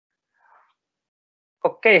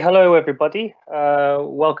Okay, hello everybody.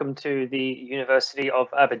 Welcome to the University of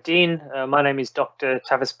Aberdeen. My name is Dr.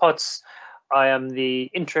 Tavis. I am the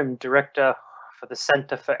interim director for the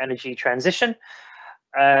Centre for Energy Transition,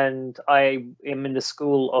 and I am in the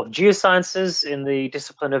School of Geosciences in the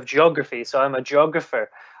discipline of geography. So I'm a geographer,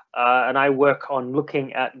 and I work on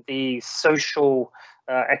looking at the social,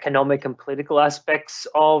 economic, and political aspects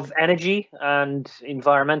of energy and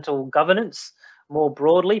environmental governance more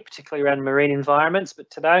broadly, particularly around marine environments.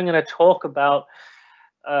 But today I'm going to talk about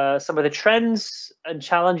some of the trends and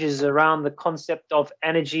challenges around the concept of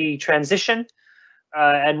energy transition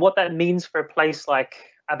and what that means for a place like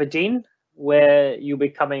Aberdeen, where you'll be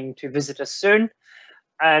coming to visit us soon.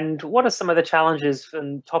 And what are some of the challenges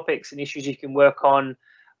and topics and issues you can work on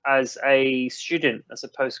as a student, as a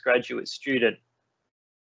postgraduate student?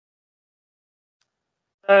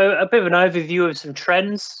 So a bit of an overview of some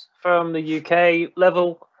trends from the UK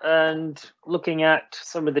level and looking at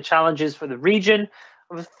some of the challenges for the region.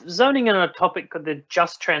 Zoning in on a topic called the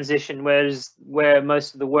just transition, where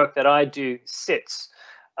most of the work that I do sits.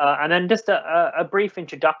 And then just a brief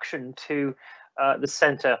introduction to the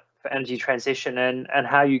Centre for Energy Transition and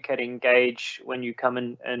how you can engage when you come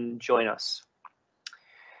and join us.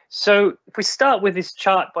 So if we start with this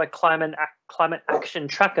chart by Climate Action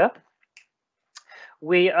Tracker,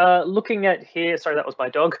 we are looking at here, sorry, that was my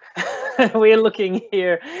dog. We are looking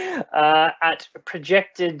here at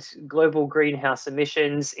projected global greenhouse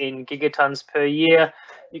emissions in gigatons per year.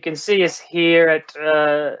 You can see us here at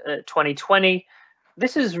 2020.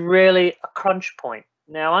 This is really a crunch point.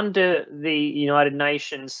 Now, under the United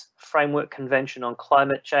Nations Framework Convention on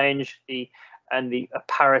Climate Change and the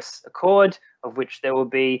Paris Accord, of which there will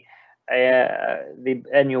be the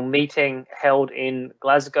annual meeting held in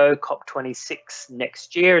Glasgow, COP26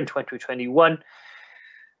 next year in 2021.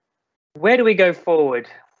 Where do we go forward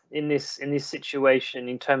in this situation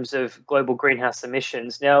in terms of global greenhouse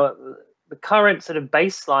emissions? Now, the current sort of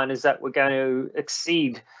baseline is that we're going to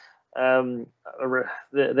exceed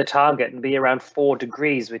the target and be around 4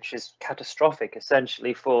 degrees, which is catastrophic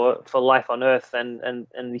essentially for life on Earth and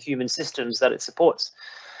the human systems that it supports.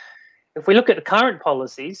 If we look at the current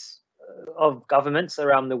policies of governments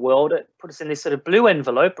around the world, it puts us in this sort of blue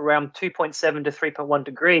envelope around 2.7 to 3.1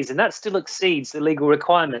 degrees, and that still exceeds the legal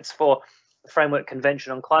requirements for the Framework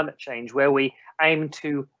Convention on Climate Change, where we aim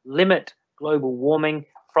to limit global warming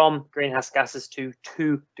from greenhouse gases to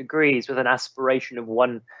 2 degrees with an aspiration of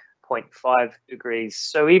 1.5 degrees.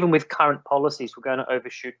 So even with current policies, we're going to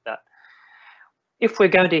overshoot that. If we're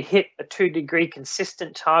going to hit a 2-degree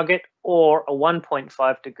consistent target or a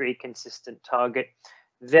 1.5 degree consistent target,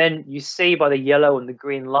 then you see by the yellow and the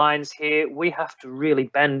green lines here, we have to really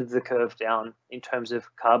bend the curve down in terms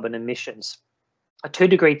of carbon emissions. A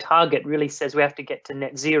 2-degree target really says we have to get to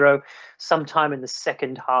net zero sometime in the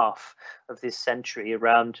second half of this century,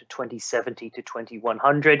 around 2070 to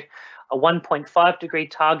 2100. A 1.5 degree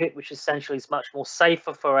target, which essentially is much more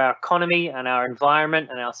safer for our economy and our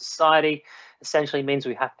environment and our society, essentially means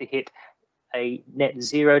we have to hit a net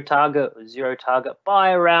zero target or zero target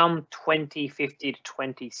by around 2050 to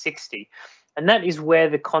 2060. And that is where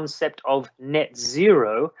the concept of net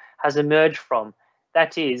zero has emerged from.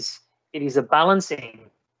 That is, it is a balancing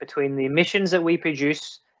between the emissions that we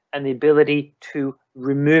produce and the ability to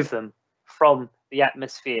remove them from the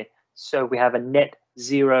atmosphere. So we have a net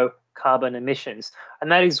zero carbon emissions.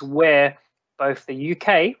 And that is where both the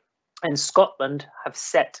UK and Scotland have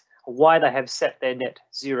set, why they have set their net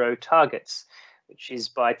zero targets, which is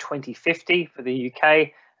by 2050 for the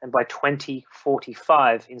UK and by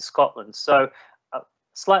 2045 in Scotland. So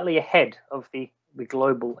slightly ahead of the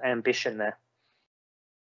global ambition there.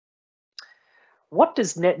 What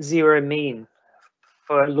does net zero mean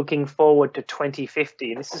for looking forward to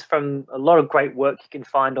 2050? This is from a lot of great work you can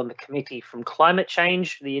find on the Committee from Climate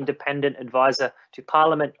Change, the independent advisor to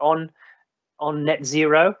Parliament on net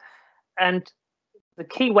zero. And the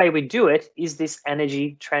key way we do it is this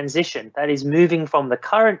energy transition. That is moving from the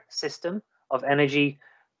current system of energy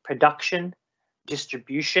production,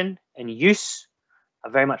 distribution, and use, a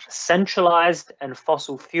very much centralized and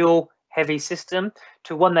fossil fuel heavy system,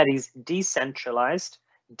 to one that is decentralized,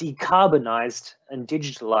 decarbonized, and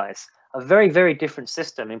digitalized. A very, very different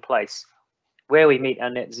system in place where we meet our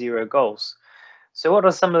net zero goals. So what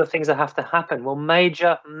are some of the things that have to happen? Well,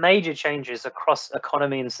 major changes across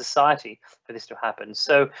economy and society for this to happen.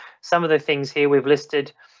 So some of the things here we've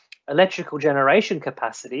listed: electrical generation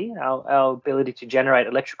capacity, our ability to generate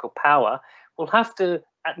electrical power, will have to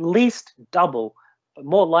at least double, but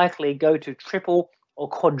more likely go to triple or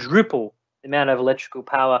quadruple the amount of electrical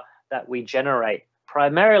power that we generate,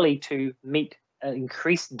 primarily to meet an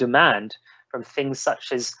increased demand from things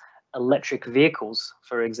such as electric vehicles,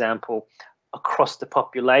 for example, across the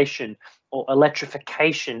population, or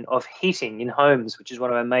electrification of heating in homes, which is one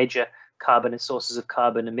of our major sources of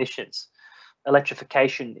carbon emissions.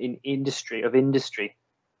 Electrification in industry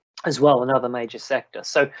as well, another major sector.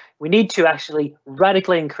 So we need to actually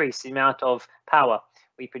radically increase the amount of power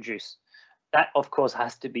we produce. That, of course,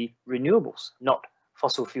 has to be renewables, not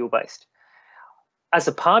fossil fuel based. As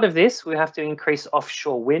a part of this, we have to increase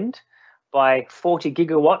offshore wind by 40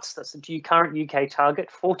 gigawatts. That's the current UK target,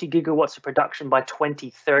 40 gigawatts of production by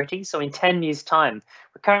 2030. So in 10 years' time,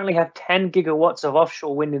 we currently have 10 gigawatts of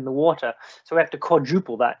offshore wind in the water. So we have to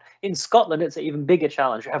quadruple that. In Scotland, it's an even bigger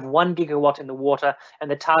challenge. We have 1 gigawatt in the water, and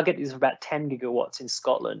the target is about 10 gigawatts in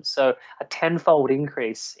Scotland. So a tenfold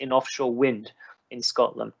increase in offshore wind in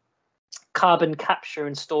Scotland. Carbon capture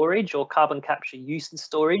and storage, or carbon capture use and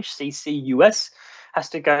storage, CCUS, has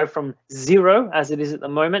to go from 0, as it is at the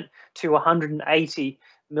moment, to 180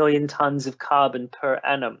 million tons of carbon per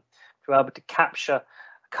annum to be able to capture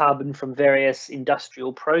carbon from various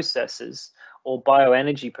industrial processes or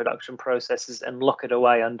bioenergy production processes and lock it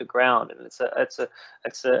away underground. And it's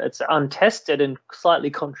an untested and slightly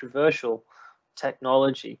controversial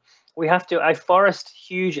technology. We have to afforest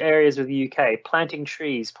huge areas of the UK, planting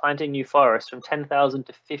trees, planting new forests from 10,000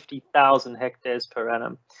 to 50,000 hectares per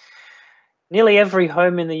annum. Nearly every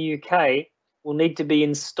home in the UK will need to be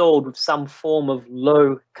installed with some form of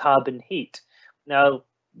low carbon heat. Now,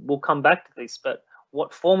 we'll come back to this, but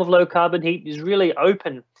what form of low carbon heat is really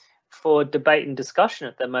open for debate and discussion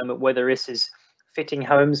at the moment, whether this is fitting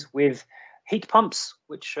homes with heat pumps,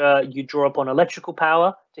 which you draw upon electrical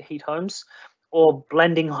power to heat homes, or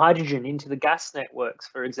blending hydrogen into the gas networks,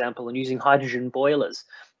 for example, and using hydrogen boilers.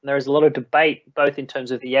 And there is a lot of debate, both in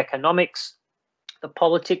terms of the economics, the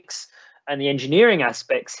politics, and the engineering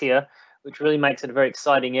aspects here, which really makes it a very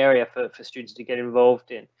exciting area for students to get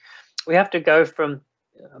involved in. We have to go from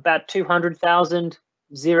about 200,000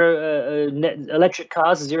 electric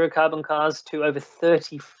cars, zero carbon cars, to over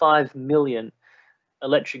 35 million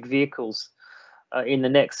electric vehicles in the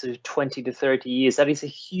next 20 to 30 years. That is a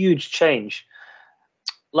huge change.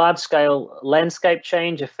 Large-scale landscape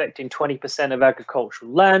change affecting 20% of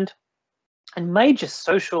agricultural land, and major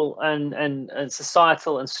social and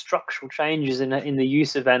societal and structural changes in the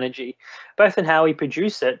use of energy, both in how we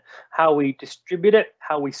produce it, how we distribute it,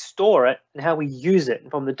 how we store it, and how we use it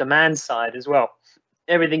from the demand side as well.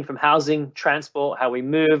 Everything from housing, transport, how we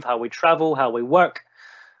move, how we travel, how we work,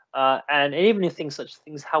 and even in things such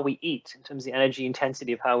as how we eat, in terms of the energy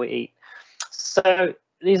intensity of how we eat. So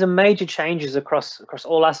these are major changes across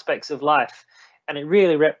all aspects of life. And it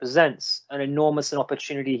really represents an enormous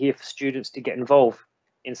opportunity here for students to get involved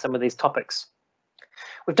in some of these topics.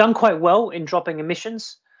 We've done quite well in dropping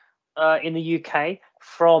emissions in the UK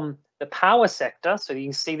from the power sector. So you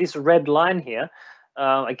can see this red line here.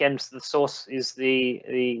 Again, the source is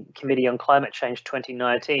the Committee on Climate Change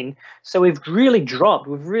 2019. So we've really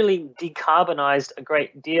decarbonized a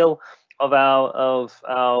great deal of our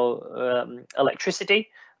electricity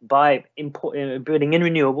by building in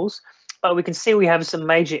renewables. But we can see we have some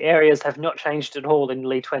major areas that have not changed at all in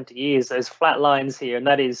nearly 20 years. Those flat lines here, and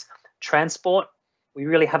that is transport. We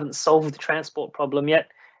really haven't solved the transport problem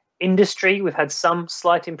yet. Industry, we've had some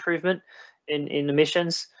slight improvement in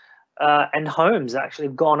emissions. And homes actually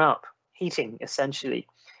have gone up. Heating, essentially.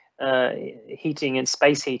 Heating and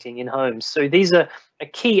space heating in homes. So these are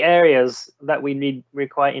key areas that we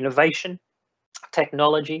require innovation,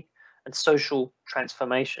 technology, and social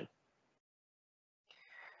transformation.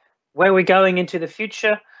 Where we're going into the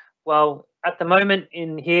future, well, at the moment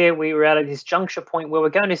in here, we were at this juncture point where we're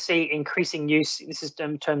going to see increasing use. This is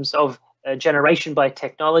in terms of generation by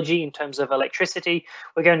technology, in terms of electricity.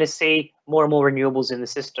 We're going to see more and more renewables in the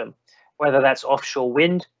system, whether that's offshore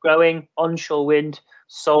wind growing, onshore wind,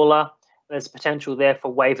 solar. There's potential there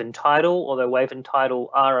for wave and tidal, although wave and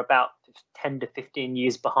tidal are about 10 to 15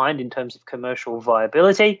 years behind in terms of commercial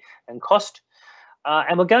viability and cost.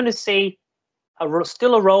 And we're going to see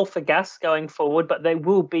still a role for gas going forward, but there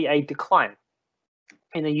will be a decline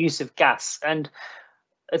in the use of gas. And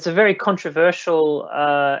it's a very controversial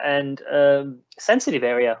and sensitive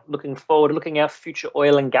area looking forward, looking at future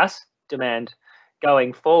oil and gas demand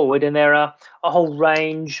going forward. And there are a whole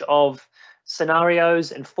range of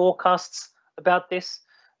scenarios and forecasts about this.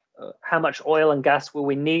 How much oil and gas will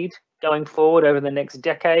we need going forward over the next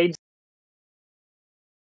decades?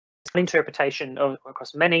 Interpretation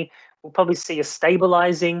across many, we'll probably see a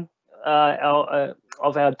stabilizing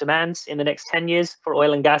of our demands in the next 10 years for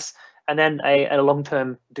oil and gas, and then a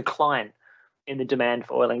long-term decline in the demand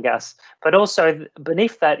for oil and gas. But also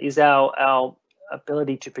beneath that is our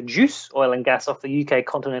ability to produce oil and gas off the UK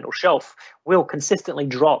continental shelf will consistently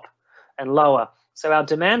drop and lower. So our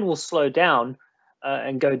demand will slow down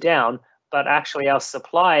and go down, but actually our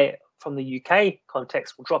supply from the UK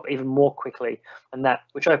context will drop even more quickly, and that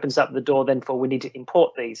which opens up the door then for we need to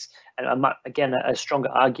import these. And again, a stronger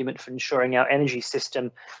argument for ensuring our energy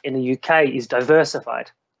system in the UK is diversified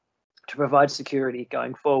to provide security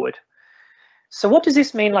going forward. So what does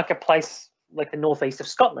this mean like a place like the northeast of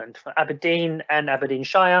Scotland, for Aberdeen and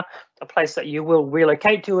Aberdeenshire, a place that you will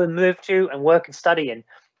relocate to and move to and work and study in?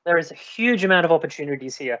 There is a huge amount of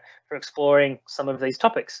opportunities here for exploring some of these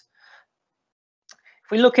topics.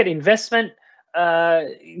 If we look at investment,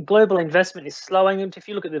 global investment is slowing. If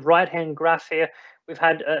you look at the right-hand graph here, we've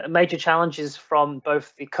had major challenges from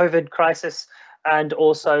both the COVID crisis and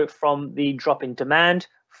also from the drop in demand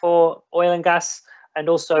for oil and gas, and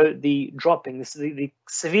also the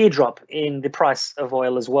severe drop in the price of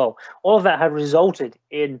oil as well. All of that have resulted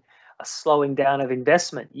in a slowing down of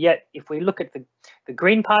investment. Yet, if we look at the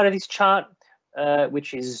green part of this chart,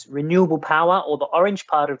 which is renewable power, or the orange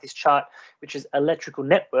part of this chart, which is electrical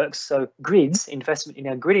networks, so grids, investment in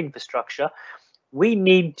our grid infrastructure, we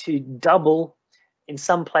need to double, in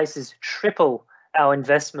some places triple our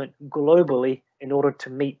investment globally in order to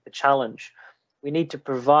meet the challenge. We need to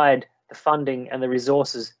provide the funding and the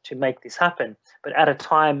resources to make this happen. But at a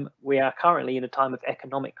time, we are currently in a time of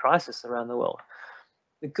economic crisis around the world.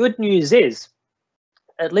 The good news is,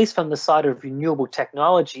 at least from the side of renewable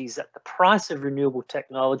technologies, that the price of renewable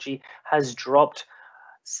technology has dropped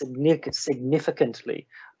significantly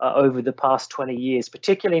over the past 20 years,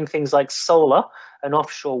 particularly in things like solar and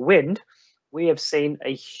offshore wind. We have seen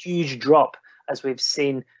a huge drop as we've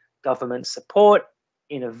seen government support,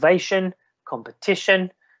 innovation,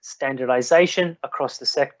 competition, standardization across the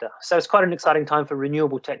sector. So it's quite an exciting time for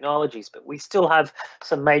renewable technologies, but we still have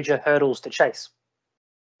some major hurdles to chase.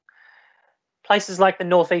 Places like the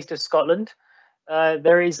northeast of Scotland,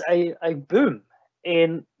 there is a boom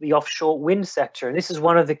in the offshore wind sector, and this is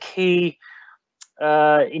one of the key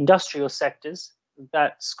industrial sectors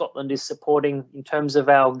that Scotland is supporting in terms of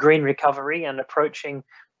our green recovery and approaching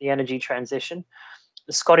the energy transition.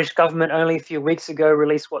 The Scottish government only a few weeks ago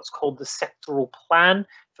released what's called the sectoral plan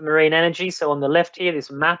for marine energy. So on the left here,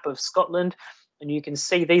 this map of Scotland, and you can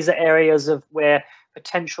see these are areas of where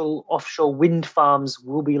potential offshore wind farms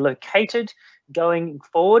will be located going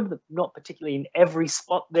forward, not particularly in every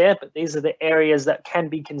spot there, but these are the areas that can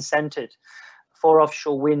be consented for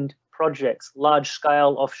offshore wind projects,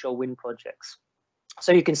 large-scale offshore wind projects.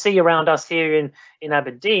 So you can see around us here in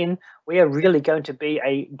Aberdeen, we are really going to be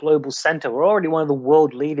a global centre. We're already one of the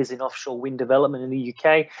world leaders in offshore wind development in the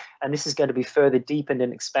UK, and this is going to be further deepened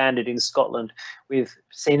and expanded in Scotland with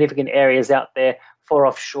significant areas out there for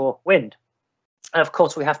offshore wind. And of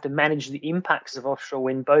course, we have to manage the impacts of offshore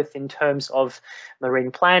wind, both in terms of marine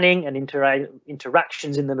planning and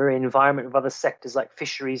interactions in the marine environment with other sectors like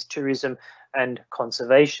fisheries, tourism, and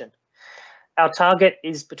conservation. Our target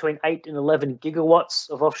is between 8 and 11 gigawatts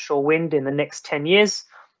of offshore wind in the next 10 years.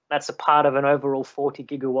 That's a part of an overall 40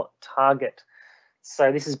 gigawatt target.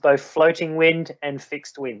 So this is both floating wind and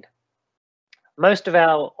fixed wind. Most of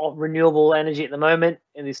our renewable energy at the moment,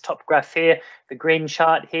 in this top graph here, the green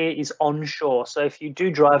chart here, is onshore. So if you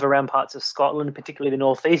do drive around parts of Scotland, particularly the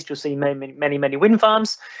northeast, you'll see many wind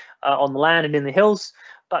farms on the land and in the hills.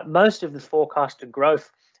 But most of the forecasted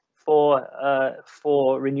growth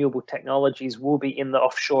for renewable technologies will be in the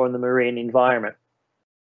offshore and the marine environment.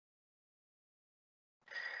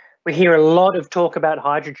 We hear a lot of talk about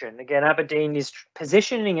hydrogen. Again, Aberdeen is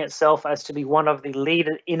positioning itself as to be one of the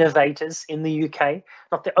leader innovators in the UK,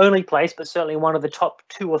 not the only place, but certainly one of the top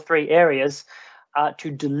 2 or 3 areas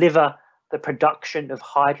to deliver the production of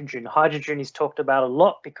hydrogen. Hydrogen is talked about a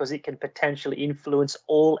lot because it can potentially influence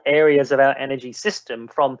all areas of our energy system,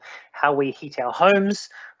 from how we heat our homes,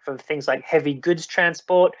 from things like heavy goods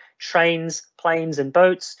transport, trains, planes and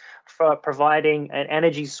boats, for providing an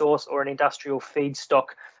energy source or an industrial feedstock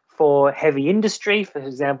for heavy industry, for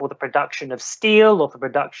example, the production of steel or the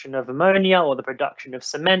production of ammonia or the production of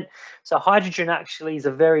cement. So hydrogen actually is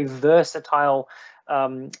a very versatile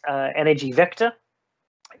energy vector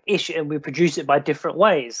issue, and we produce it by different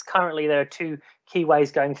ways. Currently, there are 2 key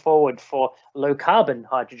ways going forward for low carbon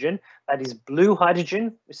hydrogen. That is blue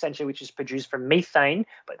hydrogen, essentially, which is produced from methane,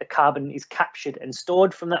 but the carbon is captured and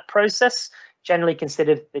stored from that process, generally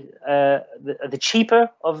considered the cheaper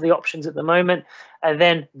of the options at the moment. And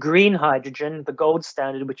then green hydrogen, the gold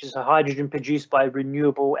standard, which is a hydrogen produced by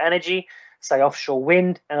renewable energy, say offshore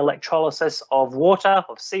wind, and electrolysis of water,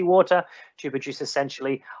 of seawater, to produce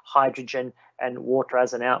essentially hydrogen and water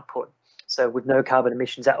as an output. so with no carbon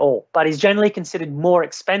emissions at all, but is generally considered more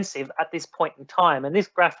expensive at this point in time. And this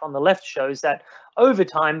graph on the left shows that over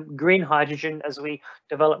time, green hydrogen, as we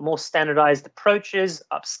develop more standardized approaches,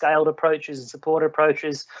 upscaled approaches and support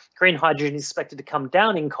approaches, green hydrogen is expected to come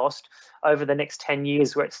down in cost over the next 10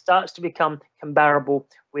 years, where it starts to become comparable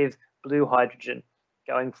with blue hydrogen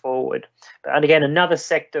going forward. And again, another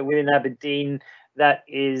sector within Aberdeen that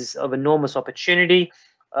is of enormous opportunity.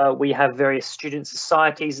 We have various student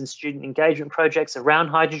societies and student engagement projects around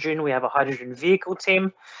hydrogen. We have a hydrogen vehicle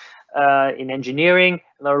team in engineering.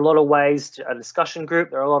 And there are a lot of ways to a discussion group.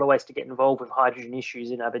 There are a lot of ways to get involved with hydrogen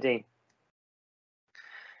issues in Aberdeen.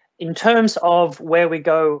 In terms of where we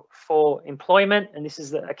go for employment, and this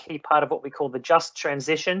is a key part of what we call the just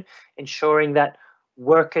transition, ensuring that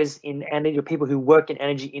workers in energy, or people who work in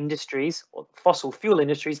energy industries or fossil fuel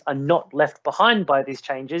industries, are not left behind by these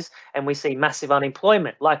changes, and we see massive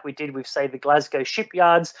unemployment, like we did with, say, the Glasgow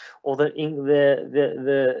shipyards or the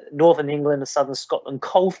Northern England and Southern Scotland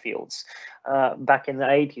coalfields back in the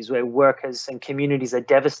 80s, where workers and communities are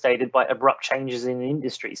devastated by abrupt changes in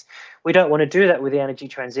industries. We don't want to do that with the energy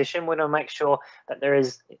transition. We want to make sure that there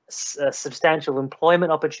is substantial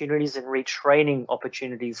employment opportunities and retraining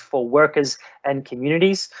opportunities for workers and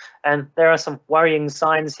communities. And there are some worrying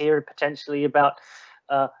signs here potentially about,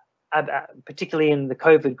 particularly in the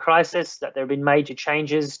COVID crisis, that there have been major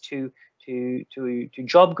changes to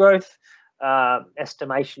job growth.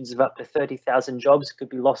 Estimations of up to 30,000 jobs could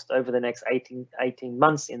be lost over the next 18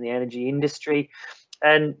 months in the energy industry.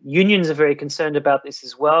 And unions are very concerned about this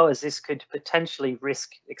as well, as this could potentially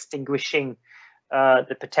risk extinguishing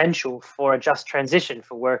the potential for a just transition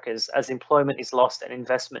for workers as employment is lost and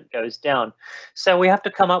investment goes down. So we have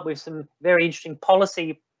to come up with some very interesting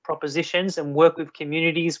policy propositions and work with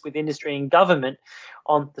communities, with industry and government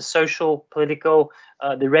on the social, political,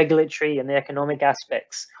 the regulatory and the economic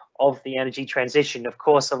aspects of the energy transition. Of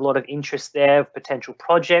course, a lot of interest there of potential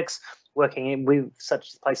projects working with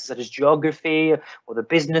such places such as geography or the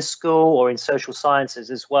business school or in social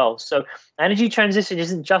sciences as well. So energy transition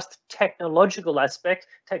isn't just a technological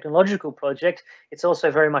project, it's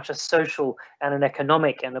also very much a social and an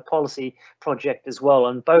economic and a policy project as well.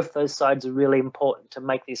 And both those sides are really important to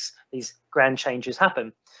make these grand changes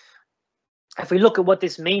happen. If we look at what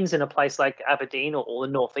this means in a place like Aberdeen or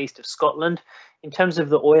the northeast of Scotland, in terms of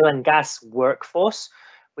the oil and gas workforce,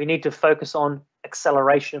 we need to focus on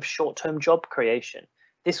acceleration of short-term job creation.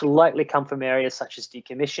 This will likely come from areas such as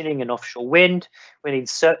decommissioning and offshore wind. We need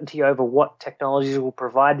certainty over what technologies will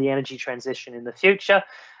provide the energy transition in the future,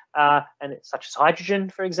 and such as hydrogen,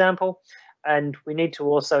 for example. And we need to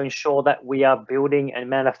also ensure that we are building and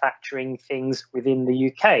manufacturing things within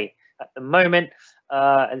the UK. At the moment,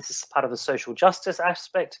 and this is part of the social justice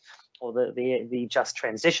aspect or the just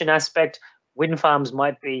transition aspect, wind farms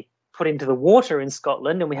might be put into the water in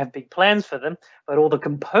Scotland and we have big plans for them, but all the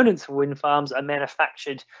components for wind farms are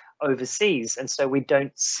manufactured overseas, and so we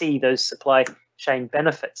don't see those supply chain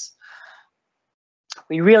benefits.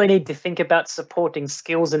 We really need to think about supporting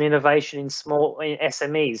skills and innovation in small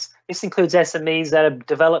SMEs. This includes SMEs that are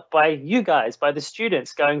developed by you guys, by the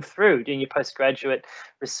students going through doing your postgraduate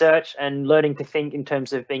research and learning to think in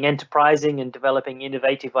terms of being enterprising and developing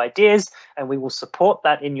innovative ideas. And we will support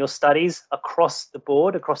that in your studies across the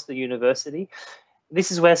board, across the university. This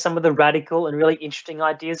is where some of the radical and really interesting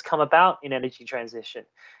ideas come about in energy transition.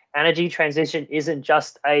 Energy transition isn't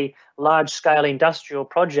just a large-scale industrial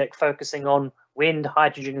project focusing on wind,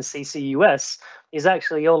 hydrogen, and CCUS. Is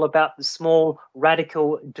actually all about the small,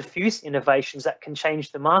 radical, diffuse innovations that can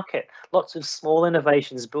change the market. Lots of small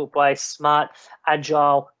innovations built by smart,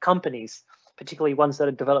 agile companies, particularly ones that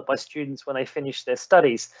are developed by students when they finish their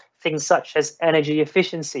studies. Things such as energy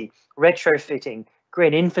efficiency, retrofitting,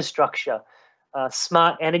 green infrastructure,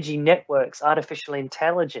 smart energy networks, artificial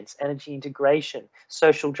intelligence, energy integration,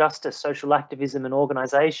 social justice, social activism and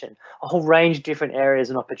organisation, a whole range of different areas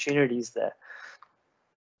and opportunities there.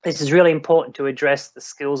 This is really important to address the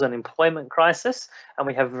skills and employment crisis, and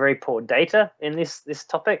we have very poor data in this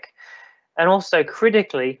topic. And also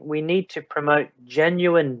critically, we need to promote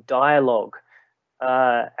genuine dialogue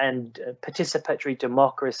and participatory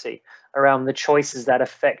democracy around the choices that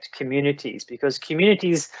affect communities, because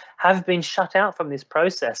communities have been shut out from this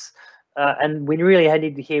process. And we really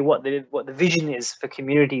need to hear what the vision is for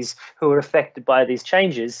communities who are affected by these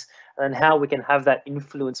changes and how we can have that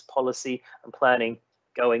influence policy and planning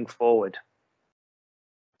going forward.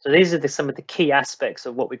 So these are some of the key aspects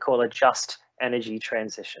of what we call a just energy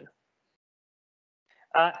transition.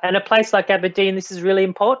 And a place like Aberdeen, this is really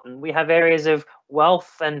important. We have areas of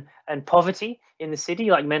wealth and poverty in the city,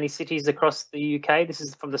 like many cities across the UK. This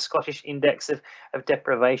is from the Scottish Index of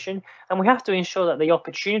Deprivation. And we have to ensure that the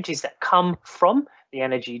opportunities that come from the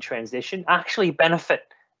energy transition actually benefit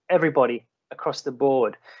everybody across the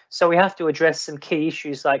board. So we have to address some key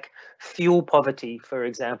issues like fuel poverty, for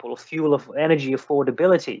example, or fuel of energy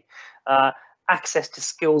affordability, access to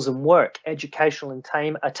skills and work, educational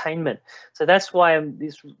attainment. So that's why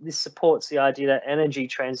this supports the idea that energy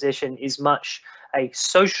transition is much a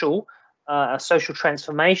social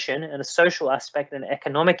transformation and a social aspect and an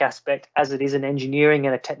economic aspect as it is an engineering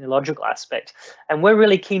and a technological aspect. And we're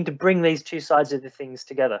really keen to bring these two sides of the things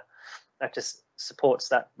together. That just supports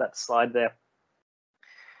that slide there.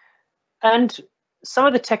 And some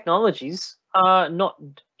of the technologies are not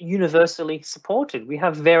universally supported. We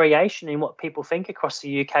have variation in what people think across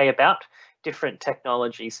the UK about different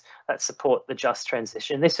technologies that support the just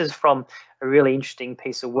transition. This is from a really interesting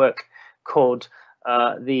piece of work called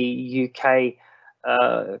the UK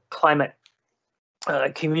Climate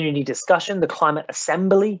Community Discussion, the Climate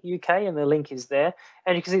Assembly UK, and the link is there.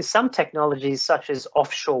 And you can see some technologies such as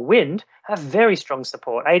offshore wind have very strong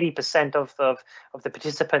support. 80% of the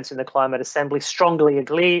participants in the Climate Assembly strongly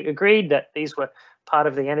agreed that these were part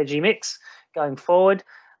of the energy mix going forward.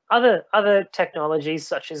 Other technologies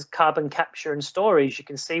such as carbon capture and storage, you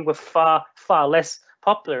can see, were far less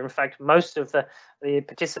popular. In fact, most of the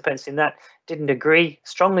participants in that didn't agree,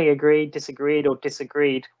 strongly agreed, disagreed,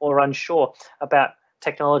 or unsure about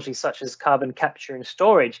technologies such as carbon capture and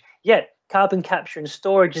storage. Yet, carbon capture and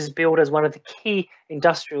storage is billed as one of the key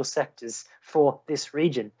industrial sectors for this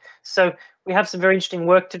region. So we have some very interesting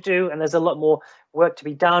work to do, and there's a lot more work to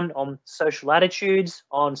be done on social attitudes,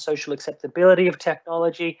 on social acceptability of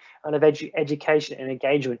technology, and of education and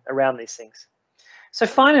engagement around these things. So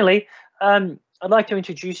finally, I'd like to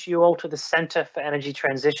introduce you all to the Centre for Energy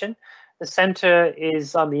Transition. The Centre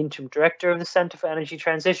is, I'm the interim director of the Centre for Energy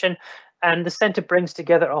Transition, and the Centre brings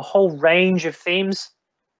together a whole range of themes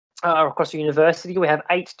across the university. We have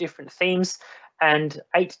 8 different themes and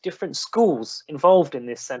 8 different schools involved in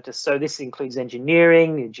this centre. So this includes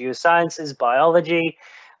engineering, geosciences, biology,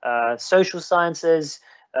 social sciences,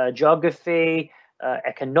 geography,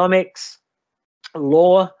 economics,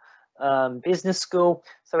 law, business school.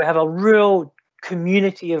 So we have a real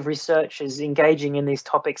community of researchers engaging in these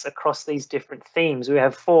topics across these different themes. We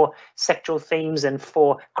have 4 sectoral themes and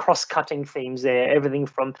 4 cross-cutting themes there, everything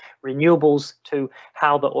from renewables to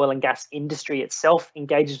how the oil and gas industry itself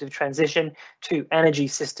engages with transition to energy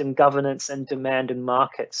system governance and demand and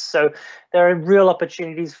markets. So there are real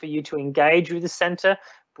opportunities for you to engage with the centre.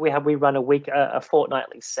 We run a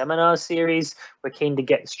fortnightly seminar series. We're keen to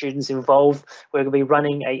get students involved. We're going to be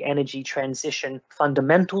running a energy transition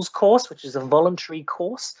fundamentals course, which is a voluntary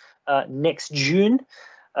course, next June.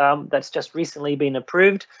 That's just recently been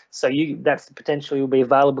approved. So that's potentially will be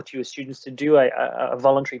available to your students to do a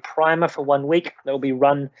voluntary primer for 1 week that will be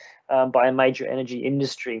run by a major energy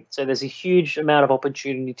industry. So there's a huge amount of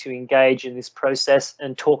opportunity to engage in this process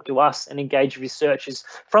and talk to us and engage researchers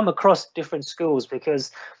from across different schools,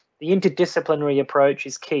 because the interdisciplinary approach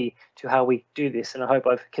is key to how we do this. And I hope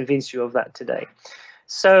I've convinced you of that today.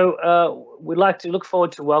 So we'd like to look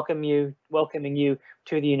forward to welcoming you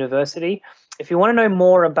to the university. If you want to know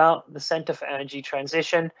more about the Centre for Energy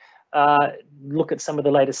Transition, look at some of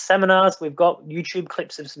the latest seminars. We've got YouTube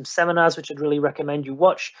clips of some seminars, which I'd really recommend you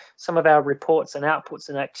watch. Some of our reports and outputs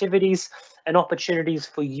and activities and opportunities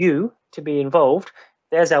for you to be involved.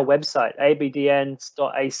 There's our website,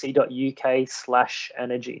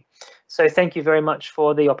 abdn.ac.uk/energy. So thank you very much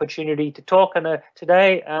for the opportunity to talk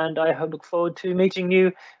today, and I look forward to meeting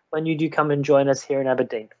you when you do come and join us here in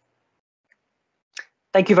Aberdeen.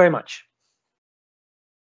 Thank you very much.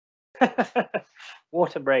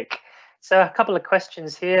 Water break. So a couple of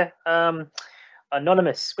questions here.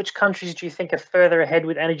 Anonymous, which countries do you think are further ahead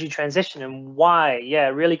with energy transition and why? Yeah,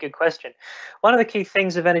 really good question. One of the key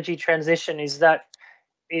things of energy transition is that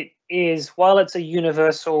it is, while it's a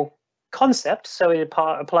universal concept, so it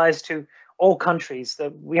applies to all countries,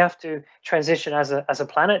 that we have to transition as a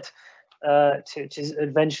planet to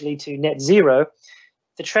eventually to net zero.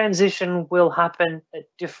 The transition will happen at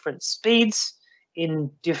different speeds in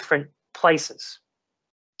different places.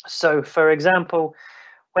 So, for example,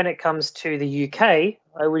 when it comes to the UK,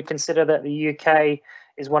 I would consider that the UK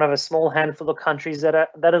is one of a small handful of countries that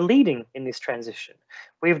are leading in this transition.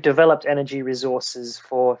 We've developed energy resources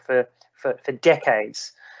for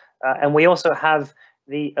decades, and we also have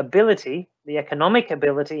the ability, the economic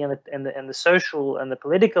ability, and the social and the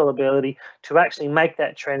political ability to actually make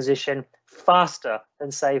that transition faster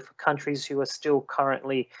than, say, for countries who are still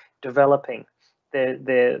currently developing.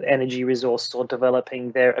 their energy resources or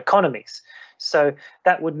developing their economies. So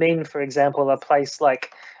that would mean, for example, a place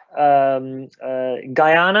like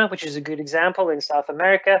Guyana, which is a good example in South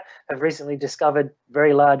America, have recently discovered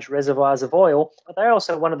very large reservoirs of oil, but they're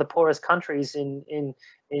also one of the poorest countries in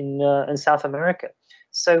South America.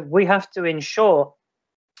 So we have to ensure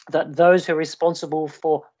that those who are responsible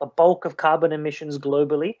for the bulk of carbon emissions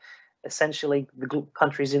globally, essentially the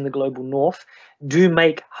countries in the global north, do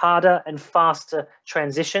make harder and faster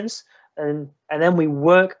transitions. And then we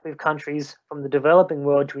work with countries from the developing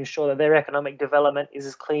world to ensure that their economic development is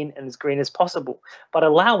as clean and as green as possible, but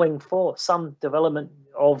allowing for some development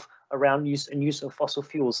of around use of fossil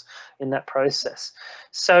fuels in that process.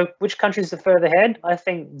 So which countries are further ahead? I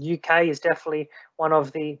think UK is definitely one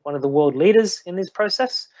of the world leaders in this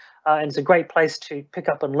process. And it's a great place to pick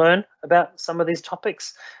up and learn about some of these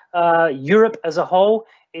topics. Europe as a whole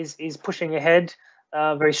is pushing ahead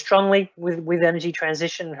very strongly with energy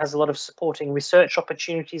transition, has a lot of supporting research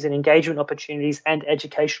opportunities and engagement opportunities and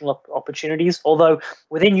educational opportunities. Although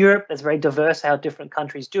within Europe, it's very diverse how different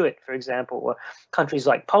countries do it. For example, countries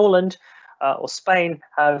like Poland or Spain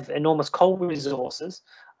have enormous coal resources,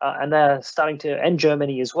 and they're starting to, and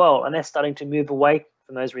Germany as well, and they're starting to move away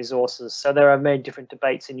from those resources. So there are many different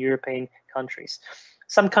debates in European countries.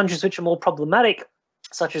 Some countries which are more problematic,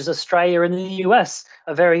 such as Australia and the US,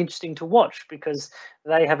 are very interesting to watch because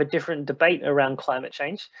they have a different debate around climate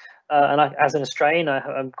change. And as an Australian,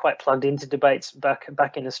 I'm quite plugged into debates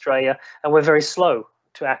back in Australia, and we're very slow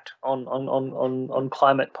to act on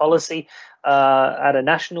climate policy at a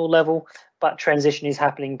national level, but transition is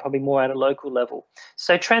happening probably more at a local level.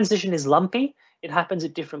 So transition is lumpy. It happens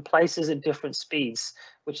at different places at different speeds,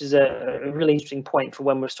 which is a really interesting point for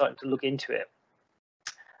when we're starting to look into it.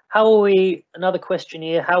 How will we, another question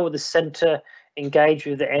here, how will the centre engage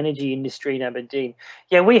with the energy industry in Aberdeen?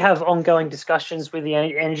 Yeah, we have ongoing discussions with the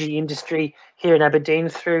energy industry here in Aberdeen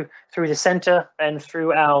through the centre and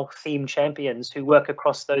through our theme champions who work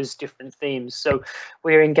across those different themes. So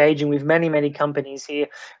we're engaging with many companies here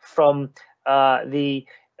from the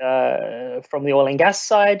oil and gas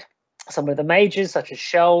side, some of the majors such as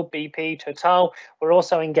Shell, BP, Total. We're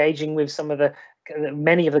also engaging with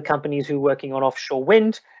many of the companies who are working on offshore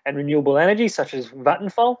wind and renewable energy, such as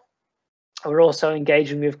Vattenfall. We're also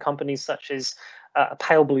engaging with companies such as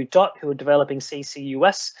Pale Blue Dot, who are developing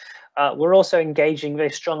CCUS. We're also engaging very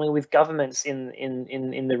strongly with governments in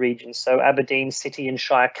the region. So Aberdeen City and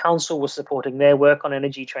Shire Council were supporting their work on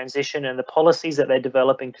energy transition and the policies that they're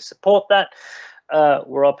developing to support that.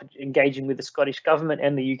 We're engaging with the Scottish Government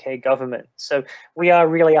and the UK Government. So we are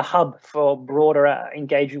really a hub for broader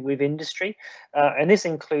engagement with industry. And this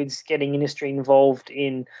includes getting industry involved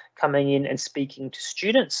in coming in and speaking to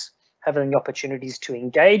students, having the opportunities to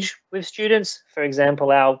engage with students. For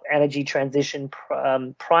example, our energy transition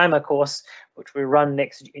primer course, which we run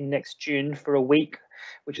next June for a week,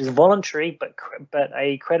 which is voluntary but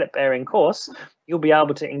a credit-bearing course, you'll be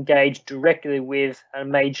able to engage directly with a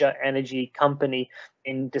major energy company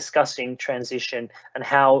in discussing transition and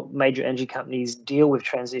how major energy companies deal with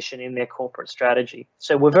transition in their corporate strategy.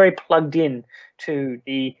 So we're very plugged in to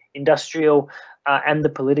the industrial and the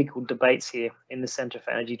political debates here in the Centre for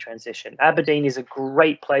Energy Transition. Aberdeen is a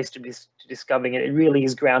great place to be discovering it. It really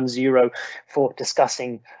is ground zero for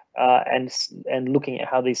discussing and looking at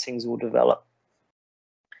how these things will develop.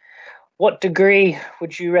 What degree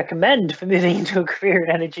would you recommend for moving into a career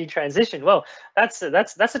in energy transition? Well, that's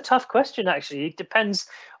a tough question, actually. It depends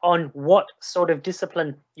on what sort of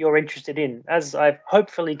discipline you're interested in. As I've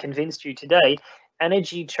hopefully convinced you today,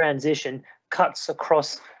 energy transition cuts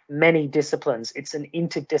across many disciplines. It's an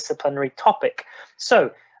interdisciplinary topic.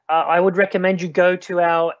 So I would recommend you go to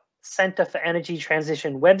our Centre for Energy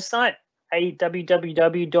Transition website,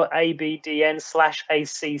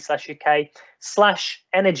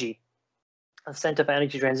 www.abdn/ac/uk/energy. Centre for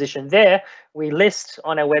Energy Transition. There, we list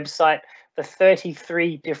on our website the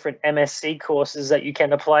 33 different MSc courses that you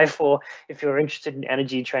can apply for if you're interested in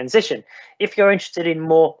energy transition. If you're interested in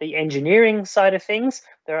more the engineering side of things,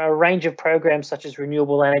 there are a range of programs such as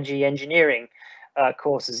renewable energy engineering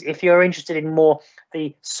courses. If you're interested in more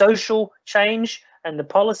the social change and the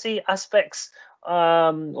policy aspects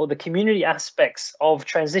or the community aspects of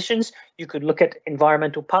transitions, you could look at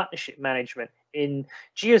environmental partnership management in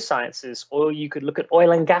geosciences, or you could look at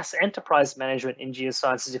oil and gas enterprise management in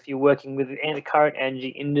geosciences if you're working with the current energy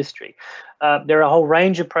industry. There are a whole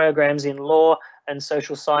range of programs in law and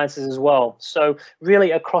social sciences as well. So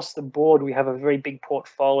really across the board, we have a very big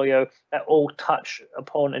portfolio that all touch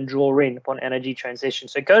upon and draw in upon energy transition.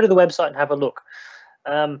 So go to the website and have a look.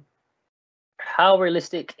 How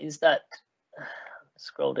realistic is that?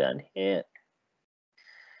 Scroll down here.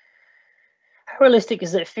 realistic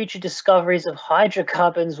is that future discoveries of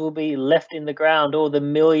hydrocarbons will be left in the ground, or the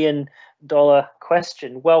 $1 million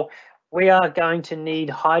question? Well, we are going to need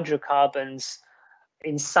hydrocarbons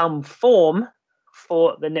in some form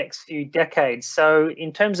for the next few decades. So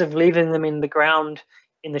in terms of leaving them in the ground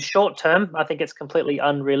in the short term, I think it's completely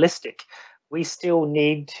unrealistic. We still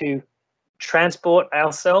need to transport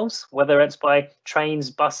ourselves, whether it's by trains,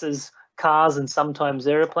 buses, cars, and sometimes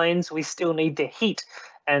airplanes. We still need to heat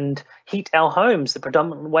our homes. The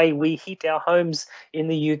predominant way we heat our homes in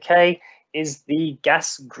the UK is the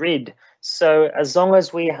gas grid. So as long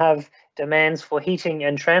as we have demands for heating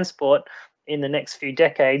and transport in the next few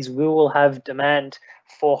decades, we will have demand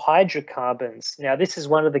for hydrocarbons. Now, this is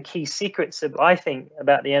one of the key secrets of, I think,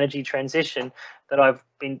 about the energy transition that I've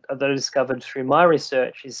discovered through my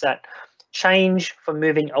research, is that change from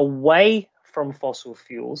moving away from fossil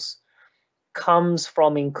fuels comes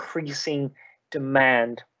from increasing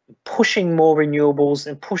demand, pushing more renewables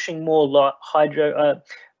and pushing more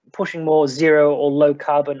pushing more zero or low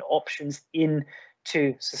carbon options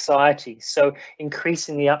into society. So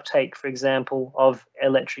increasing the uptake, for example, of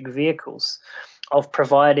electric vehicles, of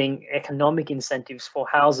providing economic incentives for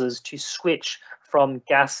houses to switch from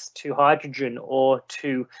gas to hydrogen, or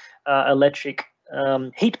to electric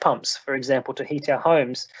heat pumps, for example, to heat our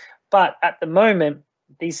homes. But at the moment,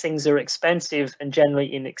 these things are expensive and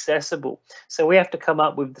generally inaccessible. So we have to come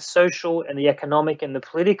up with the social and the economic and the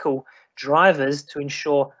political drivers to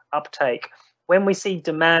ensure uptake. When we see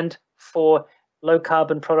demand for low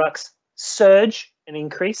carbon products surge and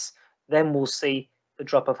increase, then we'll see the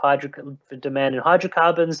drop of demand in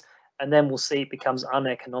hydrocarbons, and then we'll see it becomes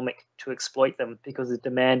uneconomic to exploit them because the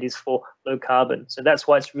demand is for low carbon. So that's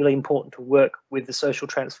why it's really important to work with the social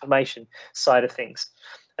transformation side of things.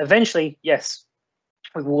 Eventually, yes,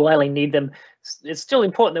 we will only need them. It's still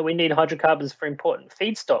important that we need hydrocarbons for important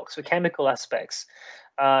feedstocks, for chemical aspects,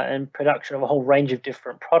 and production of a whole range of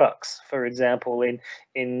different products, for example,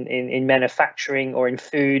 in manufacturing, or in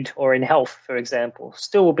food, or in health, for example.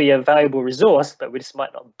 Still will be a valuable resource, but we just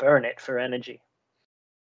might not burn it for energy.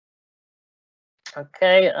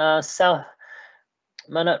 Okay,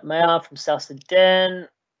 Manat Mayar from South Sudan,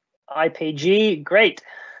 IPG, great.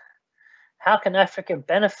 How can Africa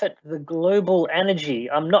benefit the global energy?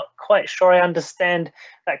 I'm not quite sure I understand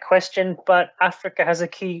that question, but Africa has a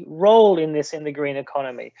key role in this, in the green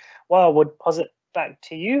economy. Well, I would posit back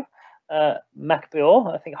to you,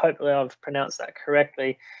 Macbill, I think hopefully I've pronounced that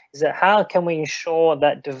correctly, is that how can we ensure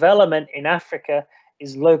that development in Africa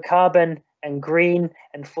is low carbon and green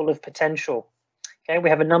and full of potential? Okay, we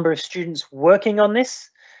have a number of students working on this,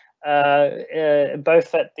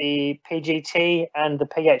 both at the PGT and the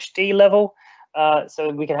PhD level, so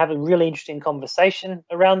we can have a really interesting conversation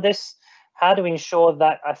around this. How do we ensure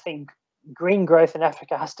that, I think, green growth in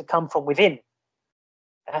Africa has to come from within?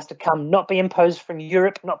 It has to come, not be imposed from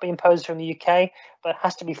Europe, not be imposed from the UK, but it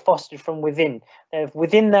has to be fostered from within. If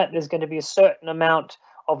within that, there's going to be a certain amount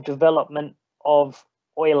of development of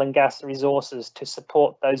oil and gas resources to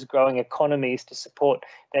support those growing economies, to support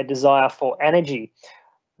their desire for energy.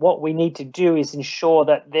 What we need to do is ensure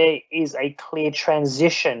that there is a clear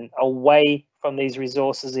transition away from these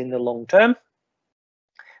resources in the long term.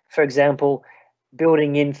 For example,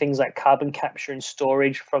 building in things like carbon capture and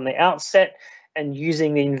storage from the outset, and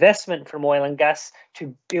using the investment from oil and gas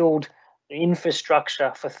to build the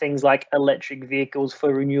infrastructure for things like electric vehicles,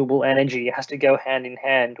 for renewable energy. It has to go hand in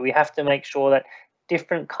hand. We have to make sure that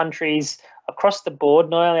different countries across the board,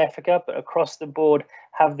 not only Africa, but across the board,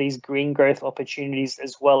 have these green growth opportunities,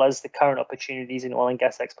 as well as the current opportunities in oil and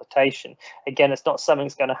gas exploitation. Again, it's not something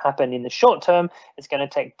that's going to happen in the short term. It's going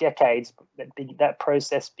to take decades. That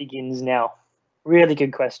process begins now. Really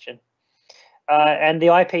good question. And the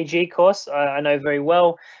IPG course, I know very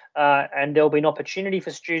well, and there'll be an opportunity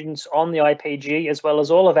for students on the IPG, as well as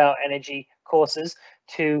all of our energy courses,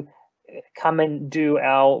 to come and do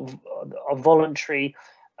our voluntary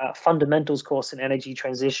fundamentals course in energy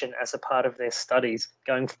transition as a part of their studies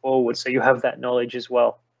going forward. So you have that knowledge as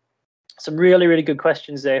well. Some really, really good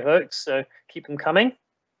questions there, folks. So keep them coming.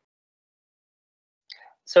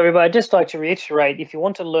 So everybody, I'd just like to reiterate, if you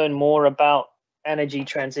want to learn more about energy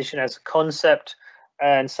transition as a concept,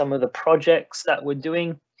 and some of the projects that we're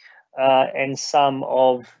doing, and some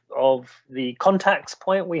of the contacts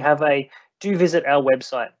point, do visit our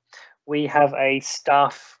website. We have a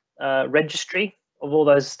staff registry of all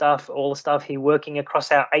the staff here working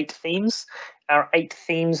across our 8 themes. Our 8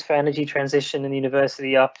 themes for energy transition in the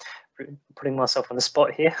university are, putting myself on the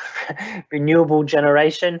spot here, renewable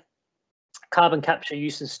generation, carbon capture,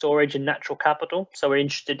 use and storage, and natural capital. So we're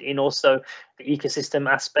interested in also the ecosystem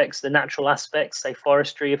aspects, the natural aspects, say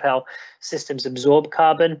forestry, of how systems absorb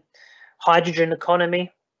carbon. Hydrogen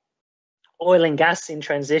economy, oil and gas in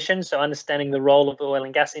transition, so understanding the role of the oil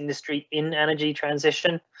and gas industry in energy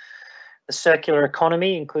transition. The circular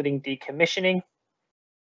economy, including decommissioning.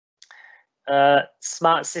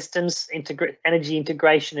 Smart systems, energy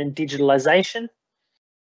integration and digitalization.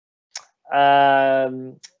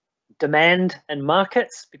 Demand and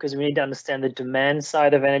markets, because we need to understand the demand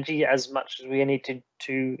side of energy as much as we need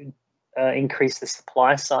to increase the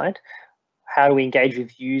supply side. How do we engage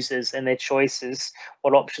with users and their choices?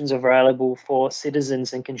 What options are available for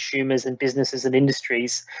citizens and consumers and businesses and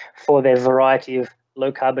industries for their variety of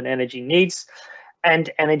low carbon energy needs? And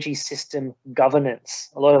energy system governance.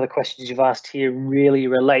 A lot of the questions you've asked here really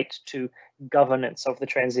relate to governance of the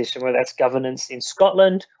transition, whether that's governance in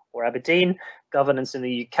Scotland or Aberdeen, governance in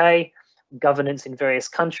the UK, governance in various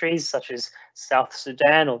countries such as South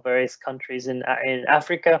Sudan or various countries in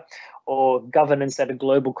Africa, or governance at a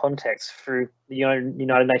global context through the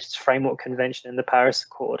United Nations Framework Convention and the Paris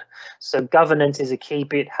Accord. So governance is a key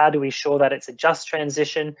bit. How do we ensure that it's a just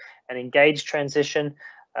transition, an engaged transition,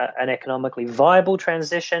 an economically viable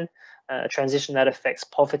transition, a transition that affects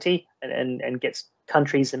poverty and gets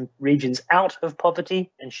countries and regions out of poverty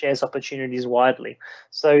and shares opportunities widely.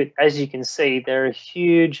 So as you can see, there are a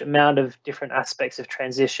huge amount of different aspects of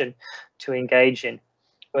transition to engage in,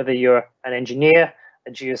 whether you're an engineer,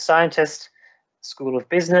 a geoscientist, school of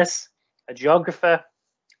business, a geographer,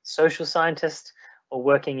 social scientist, or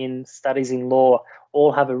working in studies in law,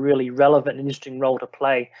 all have a really relevant and interesting role to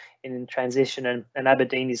play in transition, and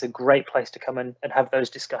Aberdeen is a great place to come and have those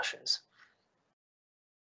discussions.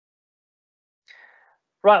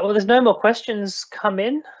 Right, well, there's no more questions come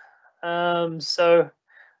in, so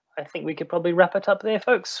I think we could probably wrap it up there,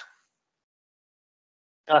 folks.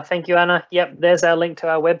 Thank you, Anna. Yep, there's our link to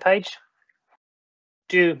our webpage.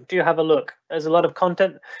 Do have a look. There's a lot of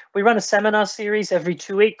content. We run a seminar series every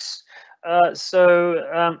 2 weeks.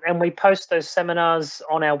 And we post those seminars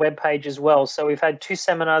on our webpage as well. So we've had 2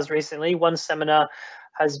 seminars recently. One seminar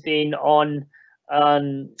has been on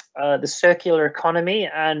the circular economy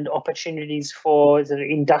and opportunities for the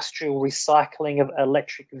industrial recycling of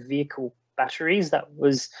electric vehicle batteries. That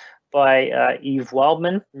was by Eve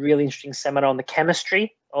Wildman. Really interesting seminar on the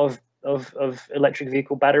chemistry of electric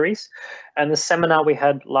vehicle batteries. And the seminar we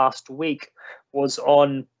had last week was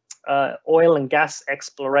on oil and gas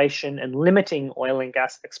exploration and limiting oil and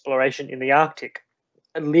gas exploration in the Arctic.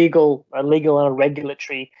 A legal and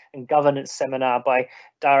regulatory and governance seminar by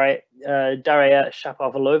Daria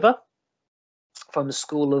Shapovalova from the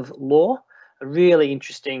School of Law. A really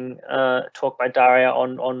interesting talk by Daria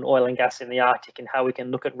on oil and gas in the Arctic and how we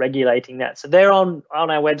can look at regulating that. So they're on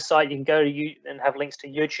our website. You can go to and have links to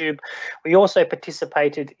YouTube. We also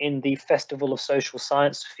participated in the Festival of Social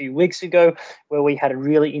Science a few weeks ago, where we had a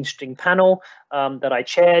really interesting panel that I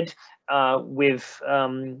chaired with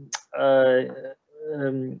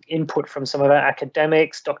input from some of our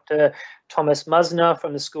academics, Dr. Thomas Musner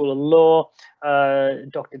from the School of Law,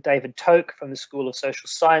 Dr. David Toke from the School of Social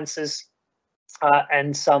Sciences,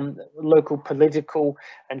 and some local political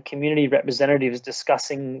and community representatives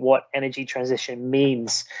discussing what energy transition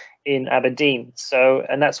means in Aberdeen. So,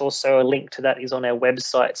 and that's also a link to that is on our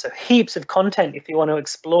website. So heaps of content if you want to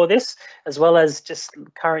explore this, as well as just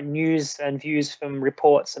current news and views from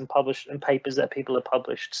reports and published and papers that people have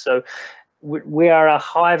published. So we are a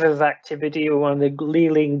hive of activity. We're one of the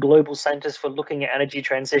leading global centers for looking at energy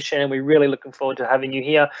transition, and we're really looking forward to having you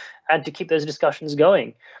here and to keep those discussions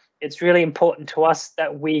going. It's really important to us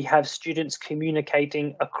that we have students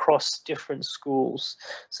communicating across different schools.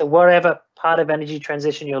 So whatever part of energy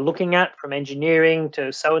transition you're looking at, from engineering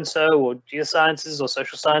to so-and-so, or geosciences or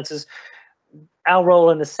social sciences, our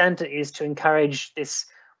role in the center is to encourage this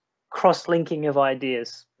cross-linking of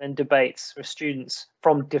ideas and debates with students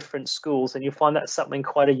from different schools, and you'll find that's something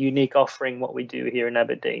quite a unique offering what we do here in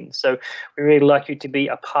Aberdeen. So we really like you to be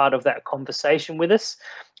a part of that conversation with us,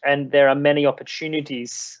 and there are many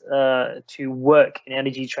opportunities to work in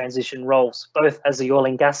energy transition roles, both as the oil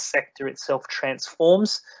and gas sector itself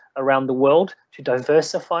transforms around the world to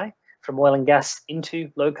diversify from oil and gas into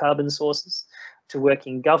low carbon sources, to work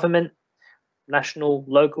in government, national,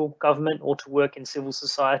 local government, or to work in civil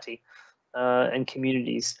society and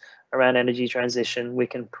communities around energy transition. We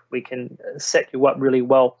can set you up really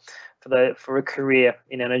well for a career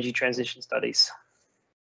in energy transition studies.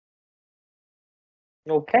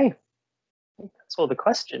 Okay, that's all the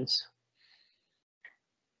questions.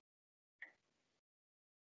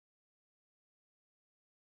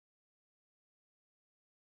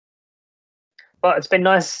 But it's been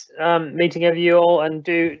nice meeting of you all, and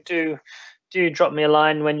do drop me a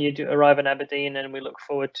line when you do arrive in Aberdeen, and we look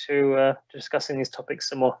forward to discussing these topics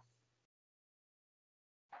some more.